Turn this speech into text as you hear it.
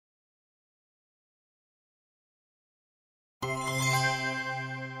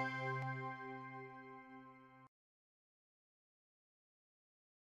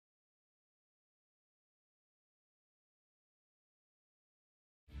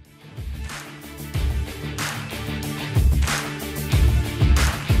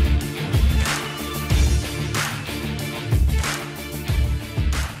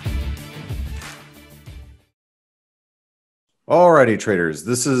Alrighty, traders.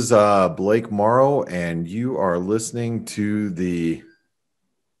 This is Blake Morrow, and you are listening to the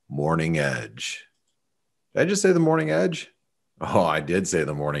Morning Edge. Did I just say the Morning Edge? Oh, I did say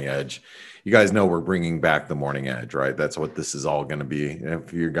the Morning Edge. You guys know we're bringing back the Morning Edge, right? That's what this is all going to be.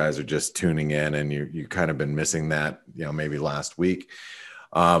 If you guys are just tuning in and you kind of been missing that, maybe last week.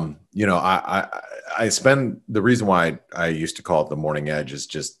 I spend the reason why I used to call it the Morning Edge is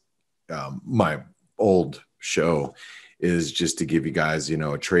just my old show is just to give you guys,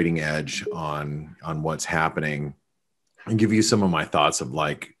 a trading edge on what's happening and give you some of my thoughts of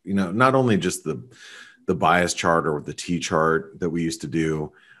not only just the bias chart or the T chart that we used to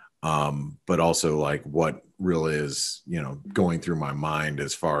do, but also like what really is, going through my mind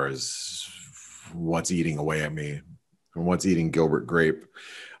as far as what's eating away at me and what's eating Gilbert Grape.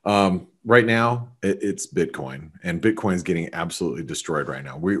 Right now it's Bitcoin, and Bitcoin's getting absolutely destroyed right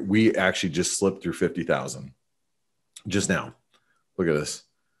now. We actually just slipped through 50,000 just now. Look at this.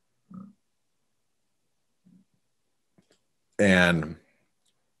 And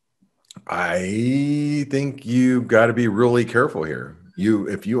I think you've got to be really careful here.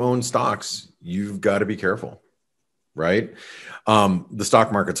 If you own stocks, you've got to be careful, right? The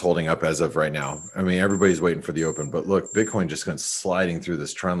stock market's holding up as of right now. I mean, everybody's waiting for the open, but look, Bitcoin just went sliding through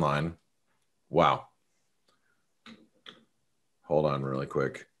this trend line. Wow. Hold on really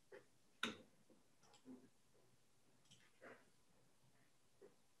quick.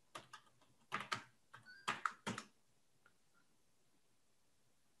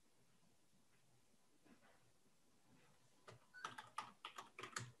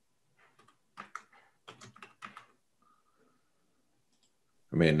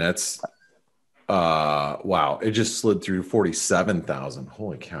 I mean, that's wow. It just slid through 47,000.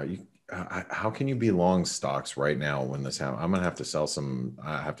 Holy cow. How can you be long stocks right now when this happens? I'm gonna have to sell some.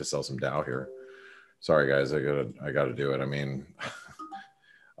 I have to sell some Dow here. Sorry guys, I gotta do it. I mean,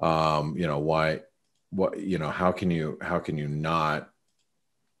 why? What? How can you not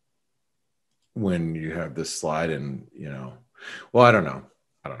when you have this slide and well, I don't know.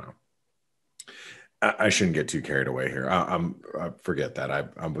 I shouldn't get too carried away here. I forget that.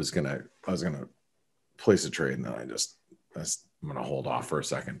 I was gonna place a trade, and then I'm gonna hold off for a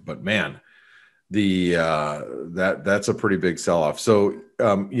second. But man, that's a pretty big sell off. So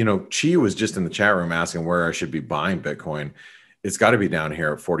Chi was just in the chat room asking where I should be buying Bitcoin. It's got to be down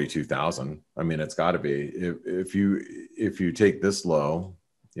here at 42,000. I mean, it's got to be. If you take this low,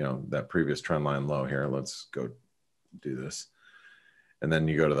 that previous trend line low here. Let's go do this, and then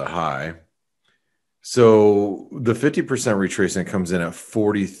you go to the high. So the 50% retracement comes in at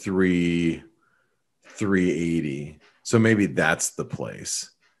 43,380. So maybe that's the place,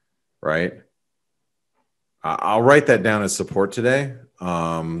 right? I'll write that down as support today.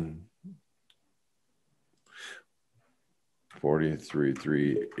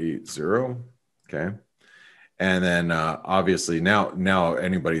 43,380. Okay. And then obviously now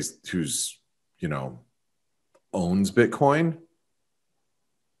anybody who's, owns Bitcoin,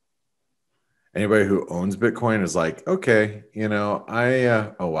 anybody who owns Bitcoin is like, okay,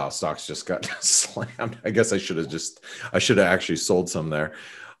 oh wow, stocks just got slammed. I guess I should have actually sold some there.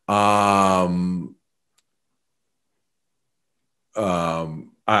 But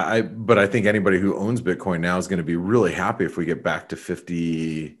I think anybody who owns Bitcoin now is going to be really happy if we get back to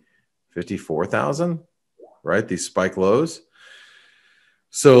 54,000, right? These spike lows.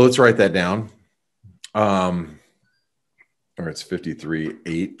 So let's write that down. Or it's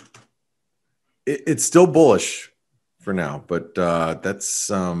 53.8. It's still bullish for now, but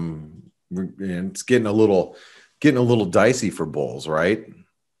that's it's getting a little dicey for bulls, right?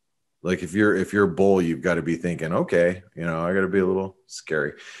 Like if you're a bull, you've got to be thinking, okay, I got to be a little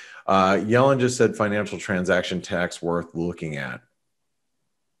scary. Yellen just said financial transaction tax worth looking at.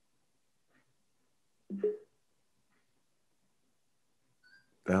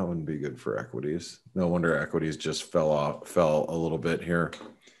 That wouldn't be good for equities. No wonder equities just fell a little bit here.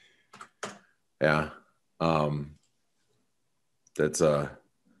 Yeah. That's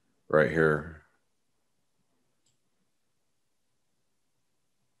right here.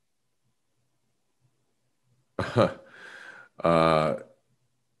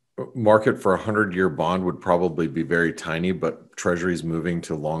 Market for 100-year bond would probably be very tiny, but treasuries moving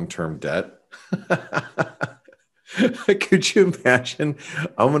to long-term debt. Could you imagine?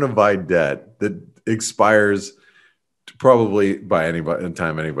 I'm going to buy debt that expires probably by anybody. In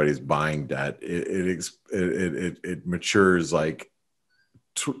time anybody's buying debt, it matures like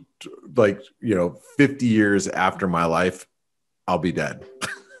 50 years after my life, I'll be dead.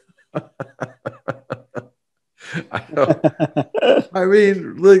 I know. I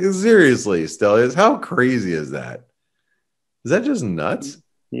mean, like seriously, Stelios, how crazy is that? Is that just nuts?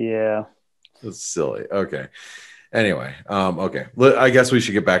 Yeah. That's silly. Okay. Anyway, okay. I guess we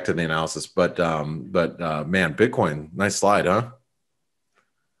should get back to the analysis, but man, Bitcoin, nice slide, huh?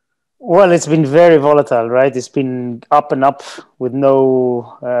 Well, it's been very volatile, right? It's been up and up with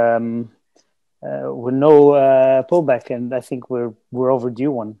no pullback, and I think we're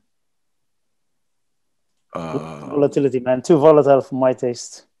overdue one. Uh, Volatility, man, too volatile for my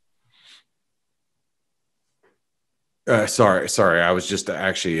taste. sorry. I was just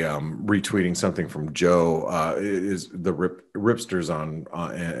actually retweeting something from Joe. Is the Ripsters on?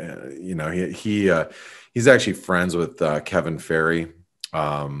 He's actually friends with Kevin Ferry,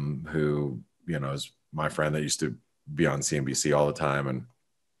 who is my friend that used to be on CNBC all the time and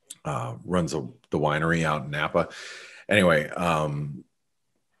runs the winery out in Napa. Anyway,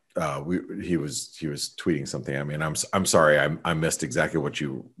 he was tweeting something. I mean, I'm sorry, I missed exactly what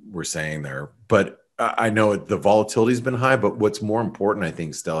you were saying there, but I know the volatility's been high. But what's more important, I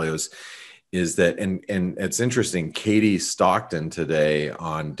think, Stelios, is that, and it's interesting. Katie Stockton today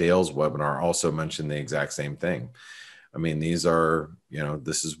on Dale's webinar also mentioned the exact same thing. I mean, these are,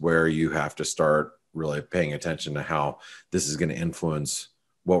 this is where you have to start really paying attention to how this is going to influence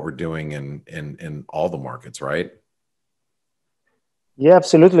what we're doing in all the markets, right? Yeah,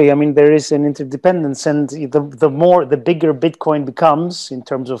 absolutely. I mean, there is an interdependence, and the bigger Bitcoin becomes in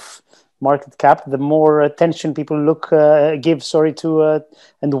terms of market cap, the more attention people give, sorry, to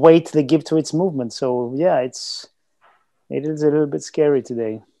and weight they give to its movement. So yeah, it is a little bit scary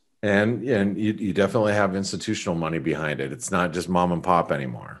today. And you definitely have institutional money behind it. It's not just mom and pop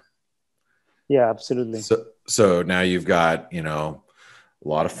anymore. Yeah, absolutely. So now you've got, a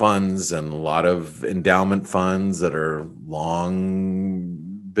lot of funds and a lot of endowment funds that are long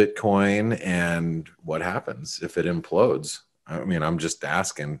Bitcoin. And what happens if it implodes? I mean, I'm just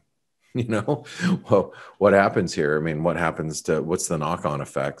asking, well, what happens here? I mean, what's the knock-on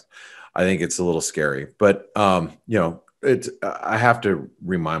effect? I think it's a little scary, but I have to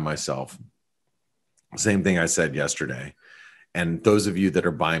remind myself, same thing I said yesterday. And those of you that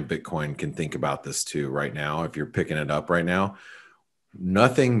are buying Bitcoin can think about this too right now. If you're picking it up right now,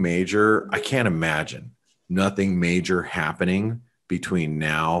 nothing major, I can't imagine nothing major happening between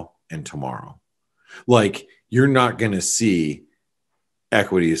now and tomorrow. Like, you're not going to see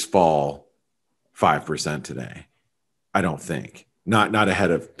equities fall 5% today. I don't think. Not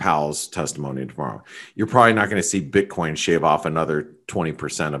ahead of Powell's testimony tomorrow. You're probably not going to see Bitcoin shave off another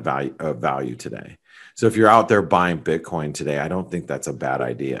 20% of value today. So if you're out there buying Bitcoin today, I don't think that's a bad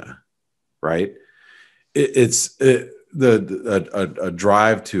idea, right? A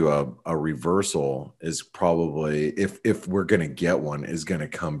drive to a reversal is probably, if we're going to get one, is going to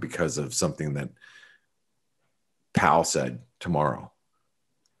come because of something that Powell said tomorrow.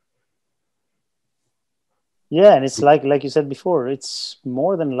 Yeah, and it's like you said before, it's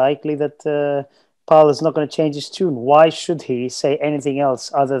more than likely that Powell is not going to change his tune. Why should he say anything else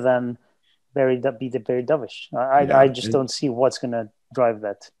other than be the very dovish? I Yeah. just don't see what's going to drive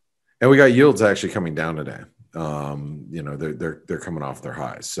that. And we got yields actually coming down today. They're coming off their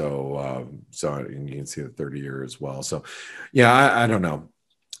highs. So and you can see the 30-year as well. So yeah, I don't know.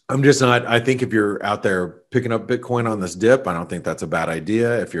 I'm just not. I think if you're out there picking up Bitcoin on this dip, I don't think that's a bad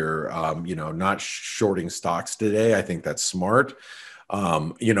idea. If you're not shorting stocks today, I think that's smart.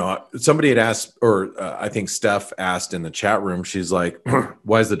 Somebody had asked, or I think Steph asked in the chat room, she's like,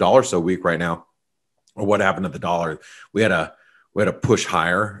 why is the dollar so weak right now? Or what happened to the dollar? We had a push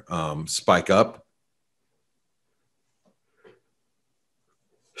higher, spike up.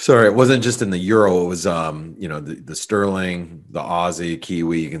 Sorry, it wasn't just in the euro. It was, the sterling, the Aussie,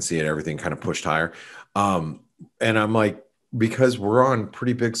 Kiwi. You can see it. Everything kind of pushed higher. And I'm like, because we're on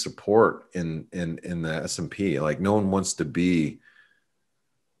pretty big support in the S&P. Like, no one wants to be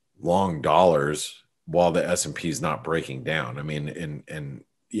long dollars while the S&P is not breaking down. I mean,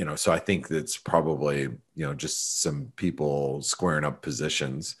 so I think that's probably, just some people squaring up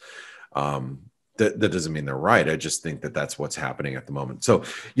positions. That doesn't mean they're right. I just think that that's what's happening at the moment. So,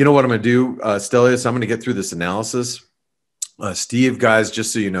 you know what I'm going to do, Stelios? I'm going to get through this analysis. Steve, guys,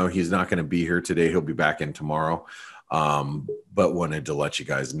 just so you know, he's not going to be here today. He'll be back in tomorrow. But wanted to let you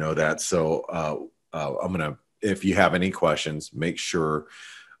guys know that. So I'm going to, if you have any questions, make sure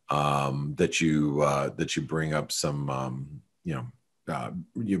that you bring up some,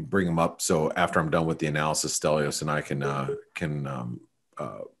 you bring them up. So after I'm done with the analysis, Stelios and I can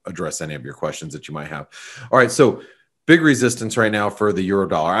address any of your questions that you might have. All right. So big resistance right now for the euro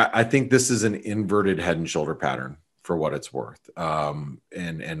dollar. I think this is an inverted head and shoulder pattern for what it's worth. And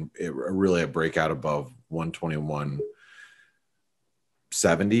it really a breakout above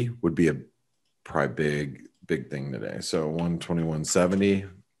 121.70 would be a probably big thing today. So 121.70.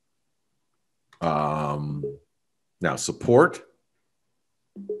 Now support.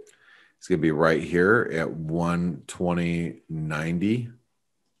 It's going to be right here at 120.90.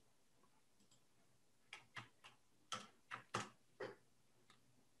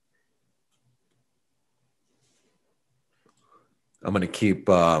 I'm going to keep it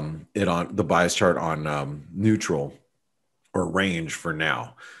on the bias chart on neutral or range for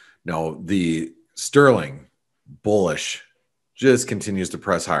now. Now, the sterling bullish just continues to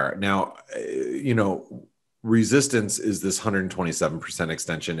press higher. Now, you know, resistance is this 127%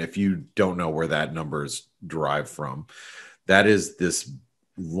 extension. If you don't know where that number is derived from, that is this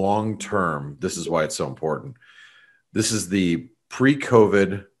long term. This is why it's so important. This is the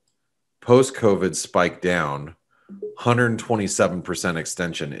pre-COVID, post-COVID spike down. 127%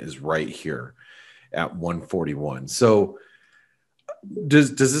 extension is right here at 141. So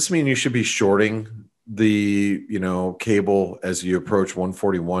does this mean you should be shorting the, you know, cable as you approach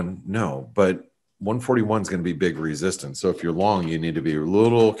 141? No, but 141 is going to be big resistance. So if you're long, you need to be a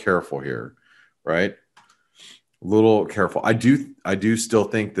little careful here, right? A little careful. I do still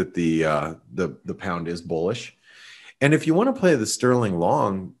think that the pound is bullish. And if you want to play the sterling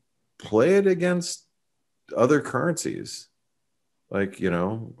long, play it against other currencies, like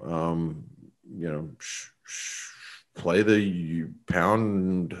play the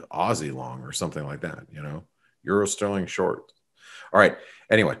pound Aussie long or something like that. Euro sterling short. All right.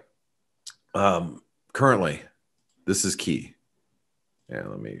 Anyway, currently, this is key. Yeah,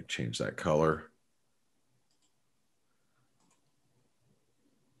 let me change that color.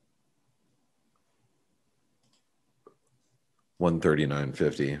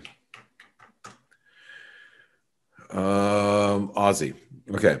 $139.50. Aussie.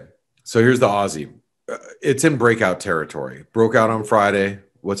 Okay. So here's the Aussie. It's in breakout territory. Broke out on Friday.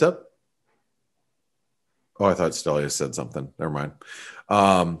 What's up? Oh, I thought Stelia said something. Never mind.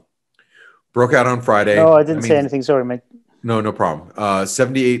 Broke out on Friday. No, I didn't say anything. Sorry, mate. No problem.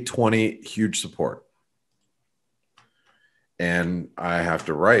 78.20, huge support. And I have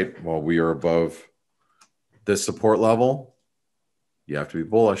to write, well, we are above this support level. You have to be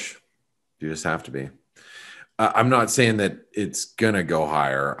bullish. You just have to be. I'm not saying that it's going to go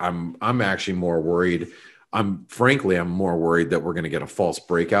higher. I'm actually more worried. I'm more worried that we're going to get a false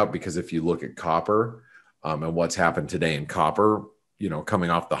breakout, because if you look at copper and what's happened today in copper,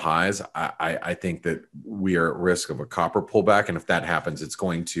 coming off the highs, I think that we are at risk of a copper pullback. And if that happens, it's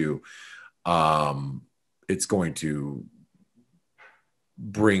going to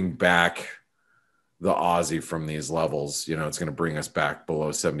bring back the Aussie from these levels. It's going to bring us back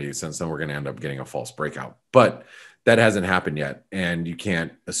below 78 cents. Then we're going to end up getting a false breakout, but that hasn't happened yet. And you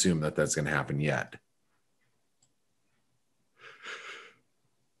can't assume that that's going to happen yet.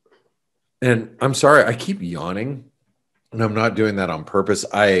 And I'm sorry, I keep yawning, and I'm not doing that on purpose.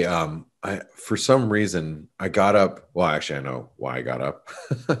 I for some reason I got up. Well, actually, I know why I got up.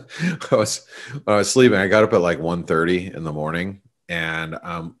 I was sleeping. I got up at like 1:30 in the morning, and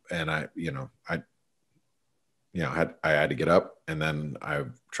I had to get up, and then I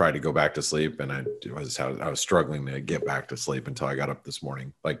tried to go back to sleep, and I was struggling to get back to sleep until I got up this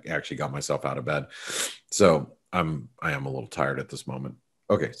morning. Like, actually got myself out of bed. So I am a little tired at this moment.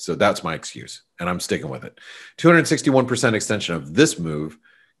 Okay, so that's my excuse, and I'm sticking with it. 261% extension of this move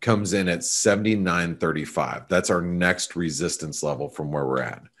comes in at 79.35. That's our next resistance level from where we're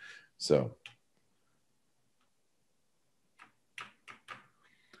at. So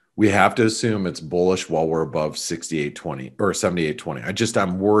we have to assume it's bullish while we're above 68.20 or 78.20.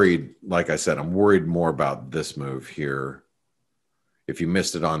 I'm worried. Like I said, I'm worried more about this move here. If you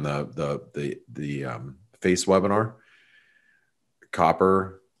missed it on the face webinar,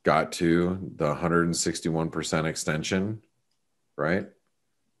 copper got to the 161% extension right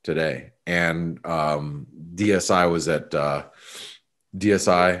today, and DSI was at DSI.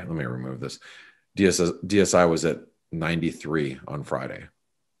 Let me remove this. DSI was at 93 on Friday.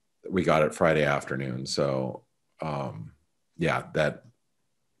 We got it Friday afternoon. So yeah, that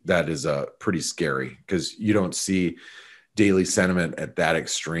is pretty scary, because you don't see daily sentiment at that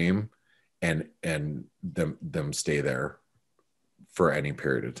extreme and them stay there for any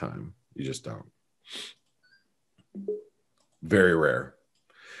period of time. You just don't. Very rare.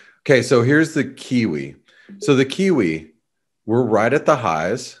 Okay, so here's the Kiwi. So the Kiwi, we're right at the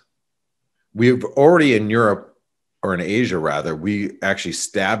highs. We've already in Europe, or in Asia rather, we actually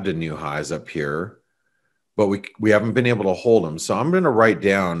stabbed a new highs up here, but we haven't been able to hold them. So I'm going to write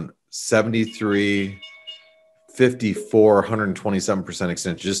down 73.54, 127%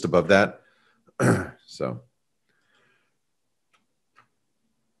 extension, just above that. So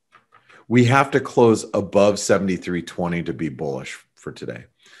We have to close above 73.20 to be bullish for today.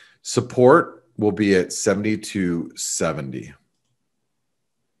 Support will be at 72.70.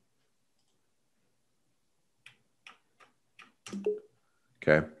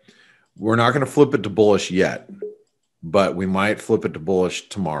 Okay. We're not going to flip it to bullish yet, but we might flip it to bullish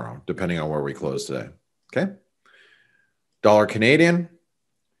tomorrow, depending on where we close today. Okay. Dollar Canadian.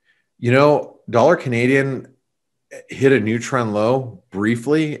 You know, dollar Canadian hit a new trend low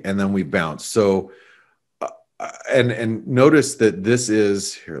briefly, and then we bounced. So, and notice that this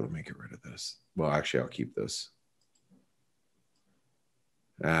is here. Let me get rid of this. Well, actually, I'll keep this.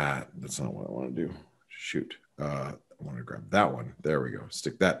 That's not what I want to do. Shoot. I want to grab that one. There we go.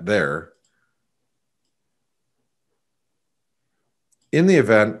 Stick that there. In the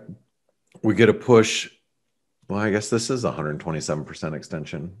event we get a push, well, I guess this is 127%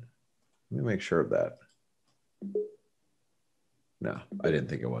 extension. Let me make sure of that. No, I didn't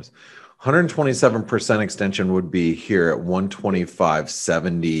think it was. 127% extension would be here at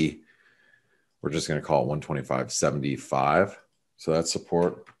 125.70. We're just going to call it 125.75. So that's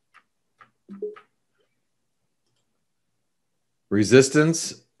support.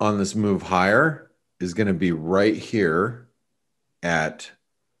 Resistance on this move higher is going to be right here at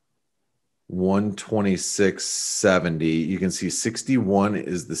 126.70. You can see 61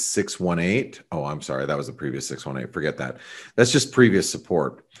 is the 618. Oh, I'm sorry. That was the previous 618. Forget that. That's just previous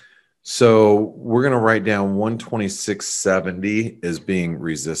support. So we're going to write down 126.70 as being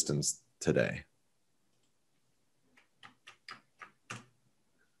resistance today.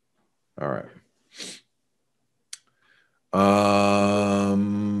 All right.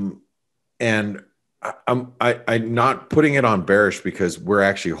 And I'm not putting it on bearish because we're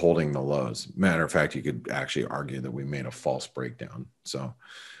actually holding the lows. Matter of fact, you could actually argue that we made a false breakdown. So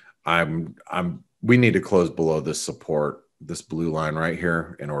we need to close below this support, this blue line right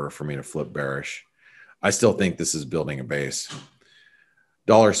here, in order for me to flip bearish. I still think this is building a base.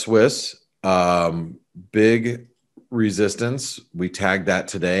 Dollar Swiss, big resistance. We tagged that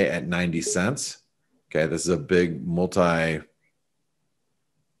today at 90 cents. Okay, this is a big multi-month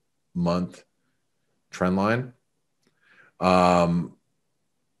trend line.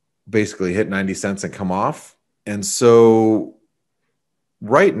 Basically hit 90 cents and come off. And so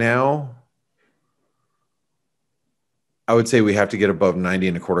right now, I would say we have to get above 90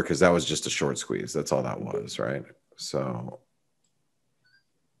 and a quarter because that was just a short squeeze. That's all that was, right? So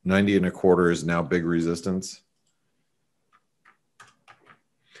 90 and a quarter is now big resistance.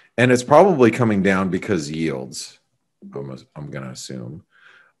 And it's probably coming down because yields, I'm going to assume.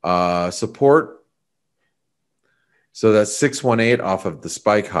 Support. So that's 618 off of the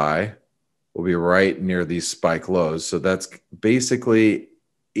spike high will be right near these spike lows. So that's basically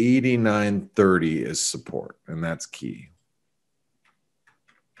 89.30 is support, and that's key.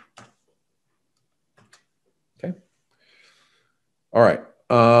 Okay. All right.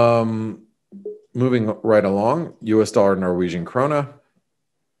 Moving right along, US dollar, Norwegian krona.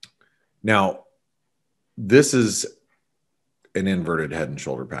 Now, this is an inverted head and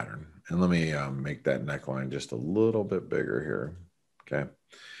shoulder pattern. And let me make that neckline just a little bit bigger here. Okay.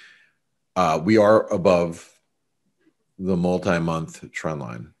 We are above the multi-month trend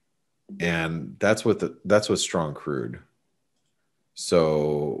line. And that's with strong crude.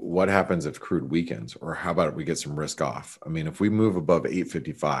 So what happens if crude weakens? Or how about if we get some risk off? I mean, if we move above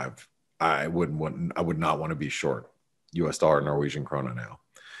 855, I would not want to be short US dollar, Norwegian krona now.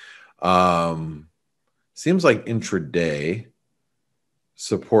 Seems like intraday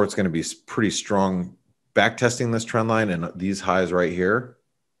support's going to be pretty strong. Back testing this trend line and these highs right here,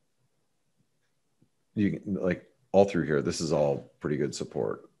 you can, like all through here, this is all pretty good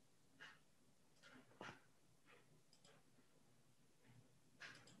support.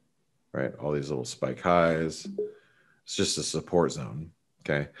 Right, all these little spike highs. It's just a support zone.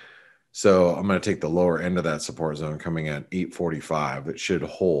 Okay, so I'm going to take the lower end of that support zone coming at 845. It should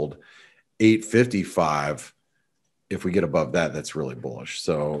hold 855. If we get above that, that's really bullish.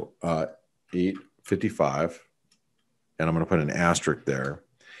 So 855, and I'm going to put an asterisk there.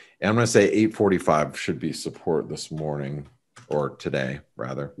 And I'm going to say 845 should be support this morning or today,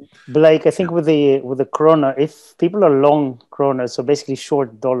 rather. Blake, I think with the krona, if people are long krona, so basically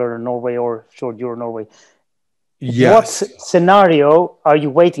short dollar Norway or short euro Norway, yes. What scenario are you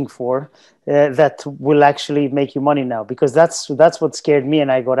waiting for that will actually make you money now? Because that's what scared me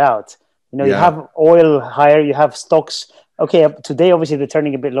and I got out. You know, you have oil higher, you have stocks. Okay, today obviously they're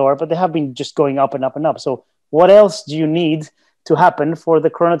turning a bit lower, but they have been just going up and up and up. So what else do you need to happen for the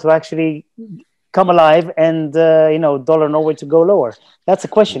krona to actually come alive and dollar nowhere to go lower? That's a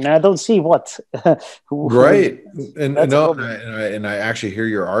question, and I don't see what. Right. And That's a no, problem. and I actually hear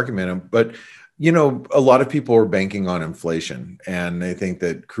your argument, but a lot of people are banking on inflation, and they think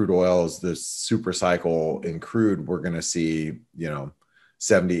that crude oil is this super cycle in crude. We're going to see,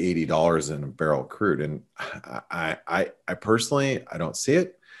 $70, $80 in a barrel of crude. And I personally, I don't see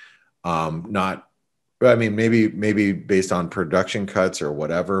it. Not, I mean, maybe based on production cuts or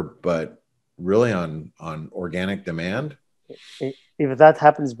whatever, but really on organic demand. If that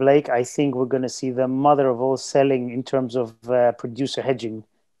happens, Blake, I think we're going to see the mother of all selling in terms of producer hedging.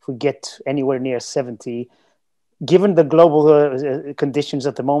 If we get anywhere near 70, given the global conditions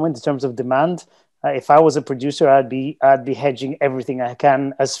at the moment in terms of demand, if I was a producer, I'd be hedging everything I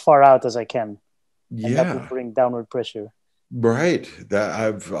can as far out as I can, and that would Yeah. bring downward pressure. Right. That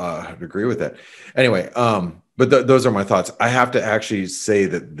I'd agree with that. Anyway, but those are my thoughts. I have to actually say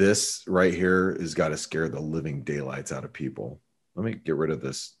that this right here has got to scare the living daylights out of people. Let me get rid of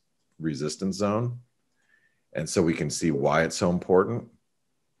this resistance zone, and so we can see why it's so important.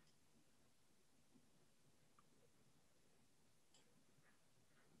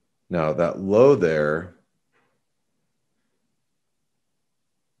 Now that low there,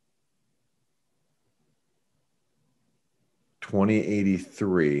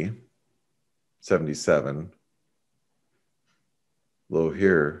 $20.83.77. Low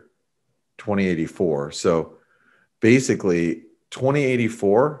here, 20.84. So basically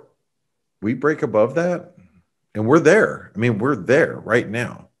 20.84, we break above that and we're there. I mean, we're there right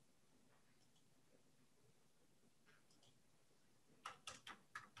now.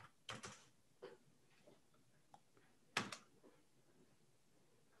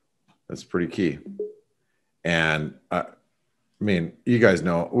 That's pretty key. And I mean, you guys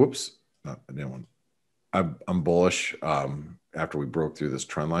know, whoops, no, I didn't want, I'm bullish after we broke through this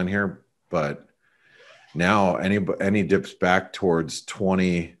trend line here, but now any dips back towards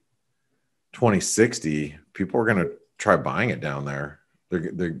 2060, people are going to try buying it down there.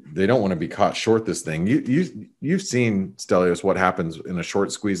 They don't want to be caught short this thing. You've seen, Stelios, what happens in a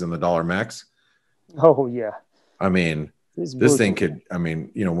short squeeze in the dollar max. Oh yeah. I mean, this thing could, I mean,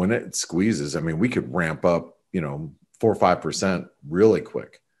 when it squeezes, I mean, we could ramp up, 4 or 5% really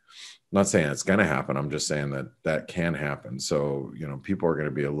quick. I'm not saying it's going to happen. I'm just saying that can happen. So, people are going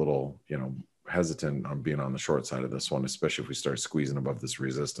to be a little, hesitant on being on the short side of this one, especially if we start squeezing above this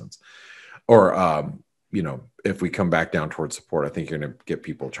resistance. Or, if we come back down towards support, I think you're going to get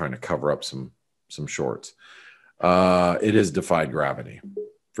people trying to cover up some shorts. It is defied gravity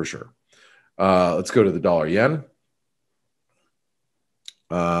for sure. Let's go to the dollar yen.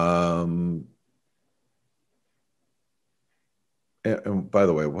 And by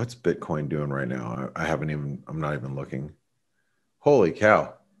the way, what's Bitcoin doing right now? I'm not even looking. Holy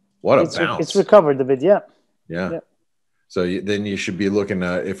cow. What a bounce. It's recovered a bit. Yeah. Yeah. So then you should be looking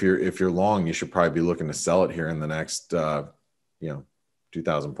at, if you're long, you should probably be looking to sell it here in the next,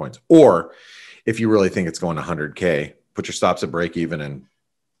 2,000 points. Or if you really think it's going 100K, put your stops at break even and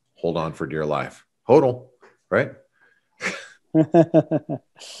hold on for dear life. Hodl, right?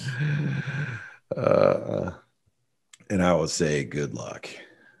 And I would say good luck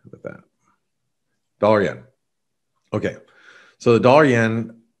with that. Dollar yen. Okay. So the dollar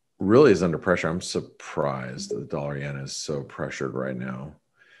yen really is under pressure. I'm surprised the dollar yen is so pressured right now.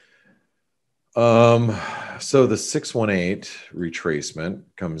 So the 618 retracement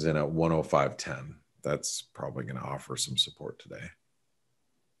comes in at 105.10. That's probably going to offer some support today.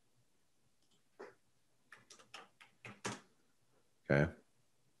 Okay.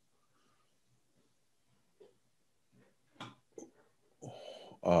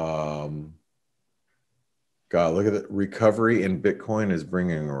 God, look at the recovery in Bitcoin is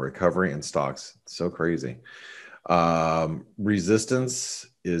bringing a recovery in stocks. It's so crazy. Resistance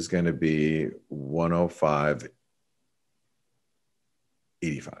is going to be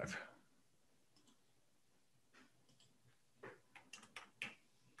 105.85.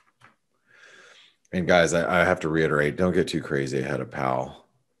 And guys, I have to reiterate, don't get too crazy ahead of Powell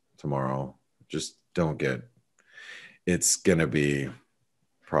tomorrow. Just don't get, it's going to be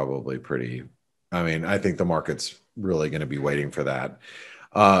probably pretty, I mean, I think the market's really going to be waiting for that.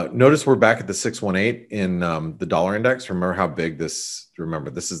 Notice we're back at the 618 in the dollar index. Remember how big this,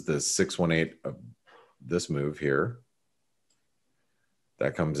 this is the 618 of this move here.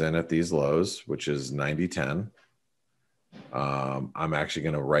 That comes in at these lows, which is 90.10. I'm actually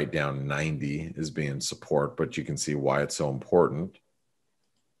going to write down 90 as being support, but you can see why it's so important.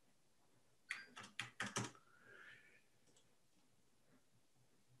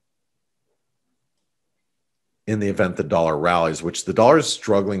 in the event the dollar rallies, which the dollar is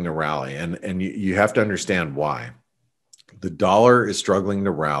struggling to rally. And you have to understand why. The dollar is struggling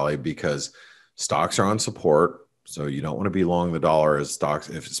to rally because stocks are on support. So you don't want to be long the dollar as stocks,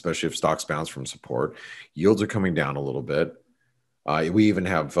 especially if stocks bounce from support. Yields are coming down a little bit. We even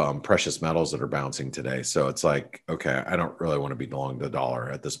have precious metals that are bouncing today. So it's like, okay, I don't really want to be long the dollar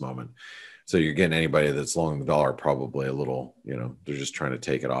at this moment. So you're getting anybody that's long the dollar probably a little, they're just trying to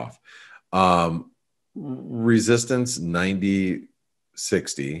take it off. Resistance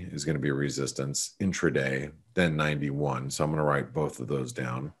 90.60 is going to be a resistance intraday, then 91. So I'm going to write both of those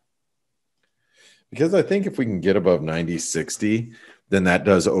down. Because I think if we can get above 90.60, then that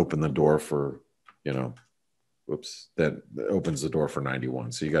does open the door for, that opens the door for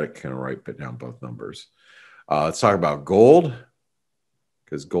 91. So you got to kind of put down both numbers. Let's talk about gold,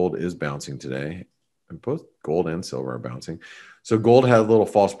 because gold is bouncing today, and both gold and silver are bouncing. So gold had a little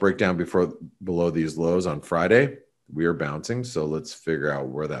false breakdown below these lows on Friday. We are bouncing, so let's figure out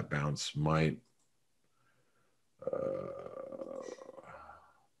where that bounce might.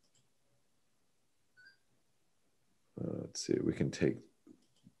 Let's see. We can take.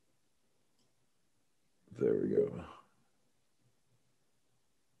 There we go.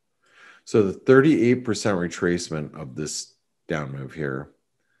 So the 38% retracement of this down move here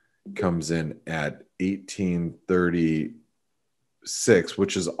comes in at 1836,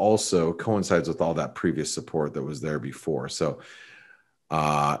 which is also coincides with all that previous support that was there before. So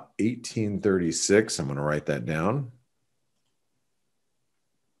 1836, I'm going to write that down.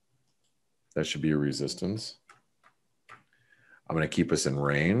 That should be a resistance. I'm going to keep us in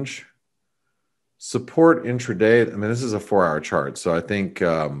range. Support intraday, I mean, this is a 4-hour chart. So I think,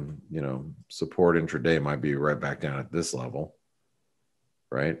 support intraday might be right back down at this level,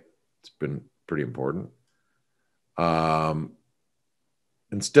 right? It's been pretty important. And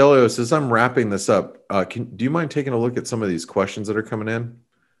Stelios, as I'm wrapping this up, do you mind taking a look at some of these questions that are coming in?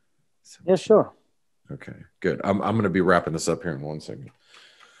 Yeah, sure. Okay, good. I'm going to be wrapping this up here in 1 second.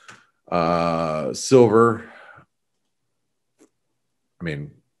 Silver. I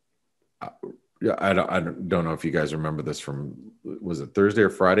mean, I don't know if you guys remember this from, was it Thursday or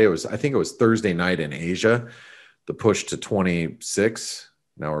Friday? I think it was Thursday night in Asia, the push to 26.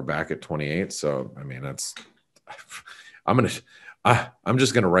 Now we're back at 28. So, I mean, I'm just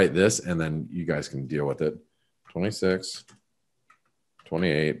going to write this and then you guys can deal with it. 26,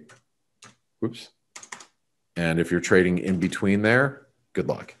 28. Whoops. And if you're trading in between there, good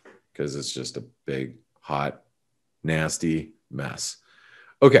luck, because it's just a big, hot, nasty mess.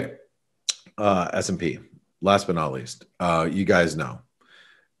 Okay. S&P, last but not least, you guys know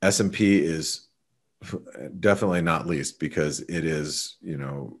S&P is definitely not least, because it is,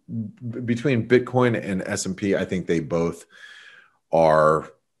 between Bitcoin and S&P, I think they both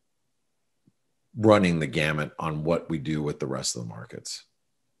are running the gamut on what we do with the rest of the markets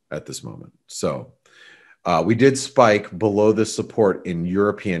at this moment. So we did spike below the support in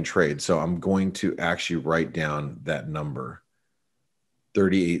European trade. So I'm going to actually write down that number,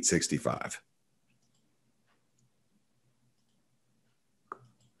 38.65.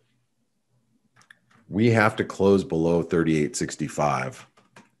 We have to close below 38.65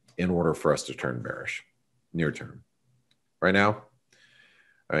 in order for us to turn bearish near term. Right now,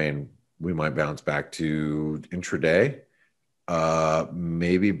 I mean, we might bounce back to intraday,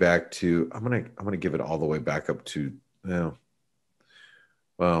 maybe back to, I'm gonna give it all the way back up to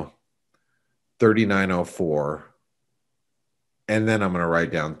 39.04, and then I'm gonna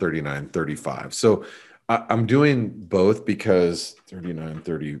write down 39.35. So I'm doing both because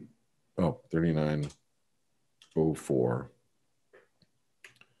 39.04,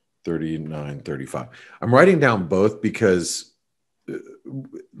 39.35. I'm writing down both because,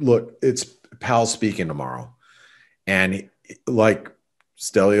 look, it's Powell speaking tomorrow. And like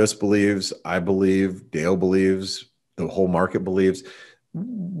Stelios believes, I believe, Dale believes, the whole market believes,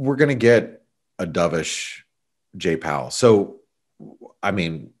 we're going to get a dovish Jay Powell. So, I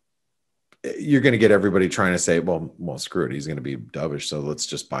mean, you're going to get everybody trying to say, well, screw it. He's going to be dovish. So let's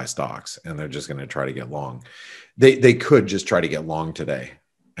just buy stocks. And they're just going to try to get long. They could just try to get long today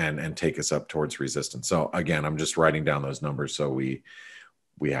and take us up towards resistance. So again, I'm just writing down those numbers so we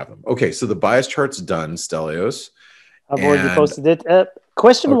have them. Okay. So the bias chart's done, Stelios. I've already posted it.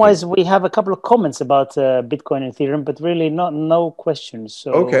 Question-wise, we have a couple of comments about Bitcoin and Ethereum, but really no questions.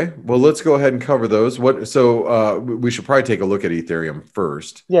 So okay, well, let's go ahead and cover those. So we should probably take a look at Ethereum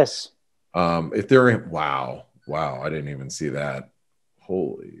first. Yes. Ethereum. Wow. I didn't even see that.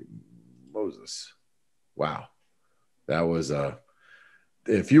 Holy Moses. Wow. That was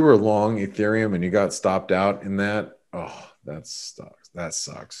if you were long Ethereum and you got stopped out in that, that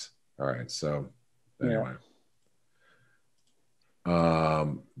sucks. All right. So anyway.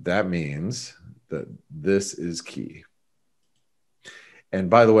 That means that this is key. And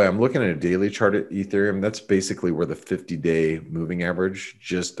by the way, I'm looking at a daily chart at Ethereum. That's basically where the 50-day moving average,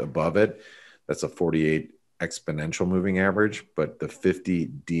 just above it. That's a 48 exponential moving average, but the 50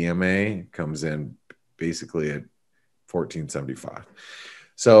 DMA comes in basically at 1475.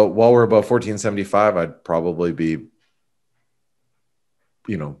 So while we're above 1475, I'd probably be,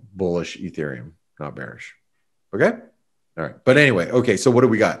 bullish Ethereum, not bearish. Okay. All right. But anyway, okay. So what do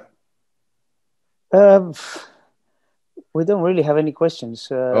we got? We don't really have any questions.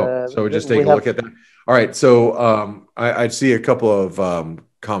 So just take a look at that. All right. So I see a couple of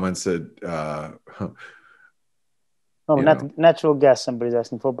comments that natural gas somebody's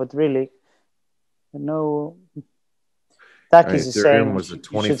asking for, but really, no. Takis is saying was a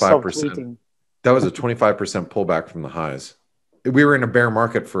you should stop tweeting. That was a 25% pullback from the highs. We were in a bear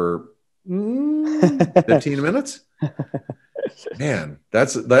market for 15 minutes. Man,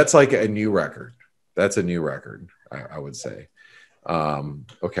 that's like a new record. That's a new record, I would say.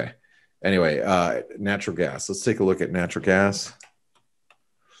 Okay. Anyway, natural gas. Let's take a look at natural gas.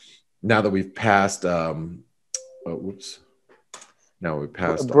 Now that we've passed, whoops. Now we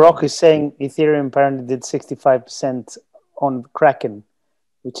passed. Brock is saying Ethereum apparently did 65% on Kraken,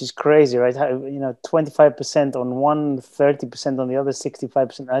 which is crazy, right? 25% on one, 30% on the other,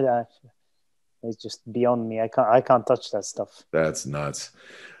 65%. It's just beyond me. I can't touch that stuff. That's nuts.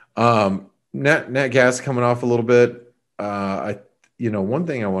 Nat gas coming off a little bit. One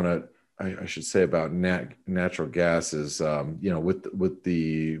thing I should say about natural gas is, with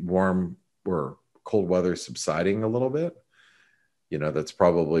the warm or cold weather subsiding a little bit, that's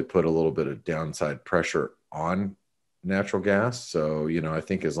probably put a little bit of downside pressure on natural gas. So, I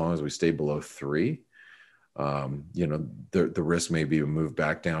think as long as we stay below 3, the risk may be moved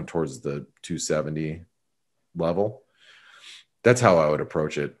back down towards the 270 level. That's how I would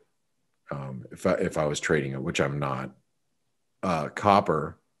approach it. If I was trading it, which I'm not.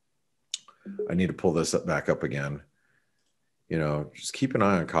 Copper, I need to pull this back up again. Just keep an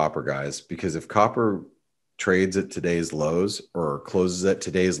eye on copper, guys, because if copper trades at today's lows or closes at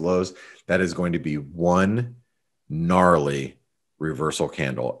today's lows, that is going to be one gnarly reversal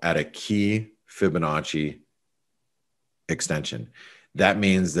candle at a key Fibonacci extension. That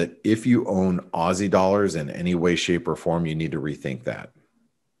means that if you own Aussie dollars in any way, shape, or form, you need to rethink that.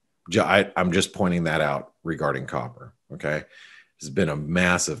 I'm just pointing that out regarding copper. Okay. It's been a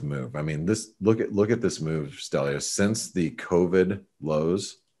massive move. I mean, look at this move, Stelios. Since the COVID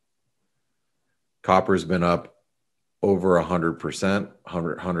lows, copper's been up over 100%,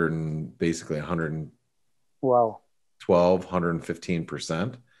 100 and basically 100. Wow.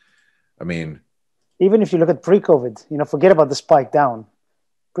 115%. I mean, even if you look at pre-COVID, forget about the spike down.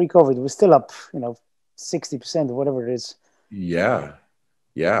 Pre-COVID, we're still up, 60% or whatever it is. Yeah.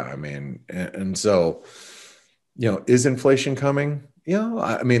 I mean, and so, is inflation coming?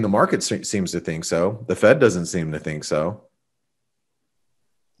 I mean, the market seems to think so. The Fed doesn't seem to think so.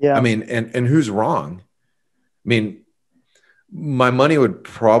 Yeah. I mean, and who's wrong? I mean, my money would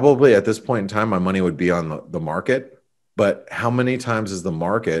probably, at this point in time, my money would be on the market. But how many times has the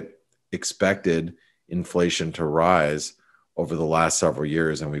market expected inflation to rise over the last several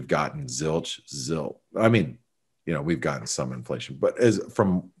years, and we've gotten zilch. I mean, we've gotten some inflation, but as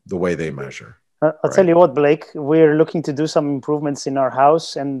from the way they measure. I'll tell you what, Blake, we're looking to do some improvements in our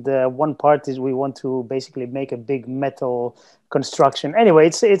house. And one part is we want to basically make a big metal construction. Anyway,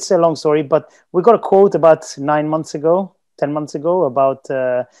 it's a long story, but we got a quote about 10 months ago, about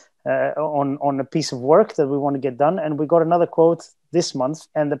on a piece of work that we want to get done. And we got another quote this month,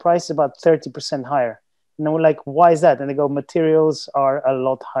 and the price is about 30% higher. And then we're like, why is that? And they go, materials are a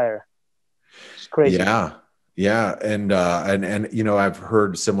lot higher. It's crazy. Yeah. And I've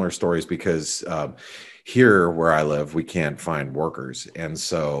heard similar stories because here where I live, we can't find workers. And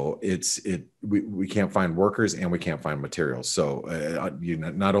so we can't find workers and we can't find materials. So,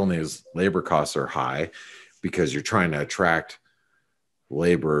 not only is labor costs are high because you're trying to attract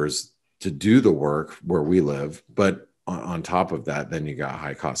laborers to do the work where we live, but on top of that, then you got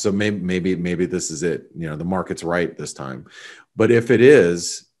high costs. So maybe this is it. The market's right this time. But if it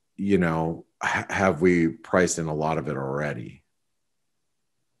is, have we priced in a lot of it already?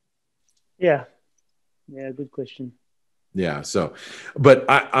 Yeah, good question. Yeah. So, but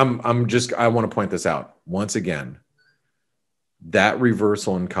I want to point this out once again. That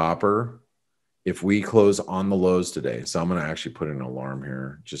reversal in copper, if we close on the lows today, so I'm going to actually put an alarm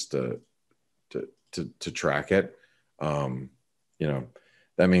here just to track it.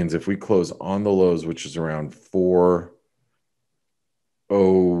 That means if we close on the lows, which is around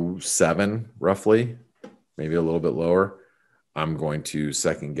 407 roughly, maybe a little bit lower, I'm going to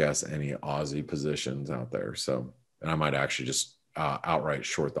second guess any Aussie positions out there. So, and I might actually just outright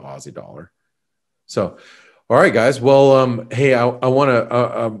short the Aussie dollar. So, all right, guys. Well, hey, I want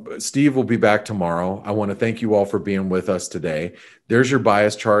to, Steve will be back tomorrow. I want to thank you all for being with us today. There's your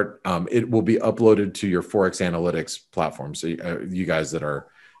bias chart. It will be uploaded to your ForexAnalytix platform. So you guys that are,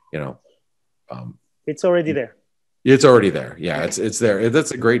 it's already there. It's already there. Yeah, it's there.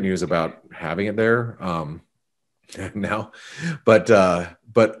 That's the great news about having it there now. But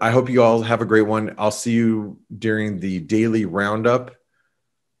I hope you all have a great one. I'll see you during the daily roundup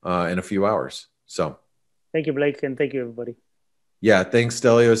in a few hours. So thank you, Blake, and thank you, everybody. Yeah, thanks,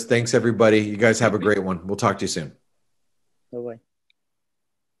 Stelios. Thanks, everybody. You guys have a great one. We'll talk to you soon. Bye-bye.